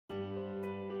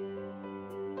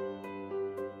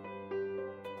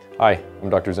Hi, I'm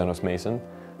Dr. Xenos Mason.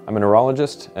 I'm a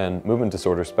neurologist and movement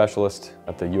disorder specialist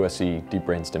at the USC Deep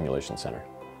Brain Stimulation Center.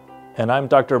 And I'm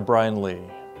Dr. Brian Lee.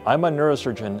 I'm a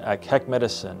neurosurgeon at Keck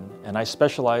Medicine, and I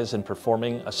specialize in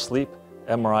performing a sleep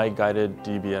MRI-guided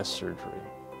DBS surgery.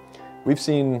 We've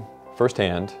seen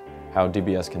firsthand how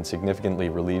DBS can significantly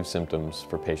relieve symptoms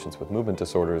for patients with movement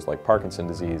disorders like Parkinson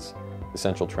disease,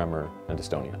 essential tremor, and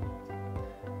dystonia.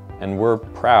 And we're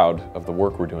proud of the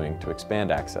work we're doing to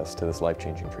expand access to this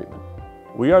life-changing treatment.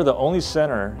 We are the only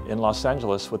center in Los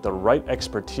Angeles with the right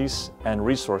expertise and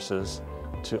resources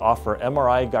to offer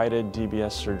MRI-guided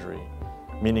DBS surgery,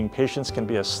 meaning patients can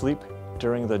be asleep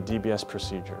during the DBS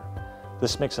procedure.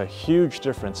 This makes a huge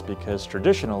difference because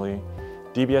traditionally,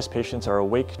 DBS patients are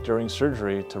awake during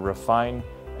surgery to refine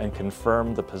and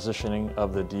confirm the positioning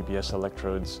of the DBS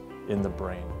electrodes in the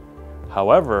brain.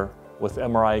 However, with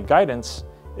MRI guidance,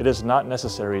 it is not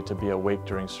necessary to be awake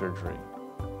during surgery.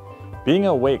 Being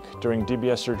awake during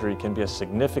DBS surgery can be a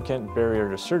significant barrier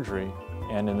to surgery,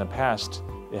 and in the past,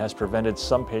 it has prevented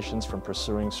some patients from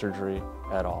pursuing surgery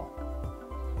at all.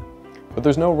 But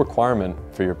there's no requirement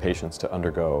for your patients to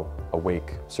undergo a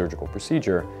wake surgical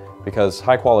procedure because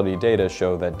high-quality data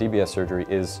show that DBS surgery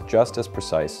is just as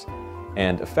precise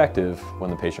and effective when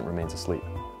the patient remains asleep.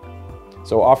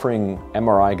 So offering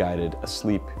MRI-guided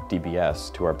asleep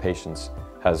DBS to our patients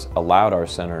has allowed our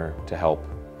center to help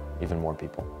even more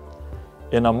people.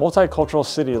 In a multicultural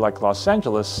city like Los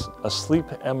Angeles, a sleep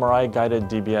MRI-guided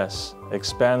DBS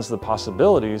expands the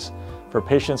possibilities for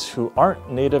patients who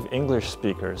aren't native English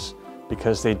speakers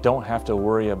because they don't have to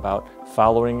worry about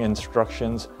following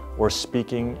instructions or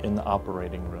speaking in the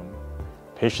operating room.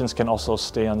 Patients can also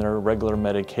stay on their regular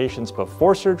medications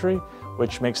before surgery,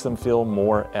 which makes them feel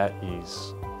more at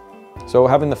ease. So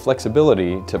having the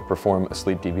flexibility to perform a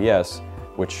sleep DBS,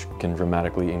 which can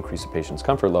dramatically increase a patient's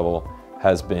comfort level,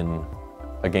 has been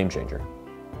a game changer.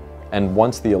 And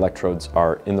once the electrodes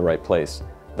are in the right place,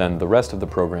 then the rest of the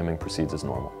programming proceeds as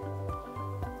normal.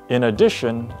 In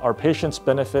addition, our patients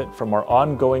benefit from our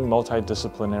ongoing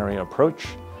multidisciplinary approach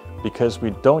because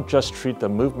we don't just treat the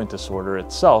movement disorder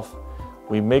itself,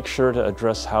 we make sure to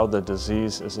address how the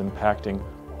disease is impacting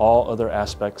all other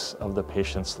aspects of the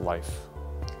patient's life.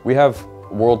 We have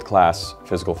world-class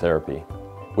physical therapy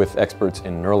with experts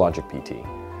in neurologic PT.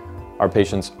 Our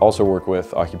patients also work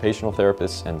with occupational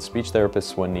therapists and speech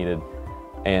therapists when needed,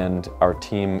 and our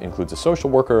team includes a social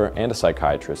worker and a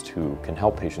psychiatrist who can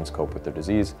help patients cope with their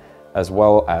disease, as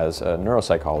well as a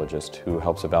neuropsychologist who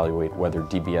helps evaluate whether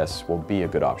DBS will be a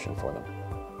good option for them.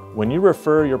 When you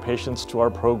refer your patients to our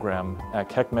program at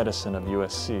Keck Medicine of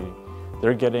USC,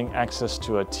 they're getting access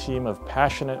to a team of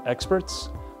passionate experts.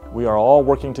 We are all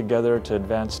working together to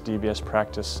advance DBS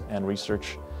practice and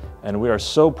research, and we are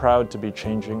so proud to be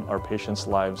changing our patients'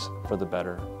 lives for the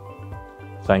better.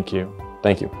 Thank you.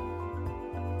 Thank you.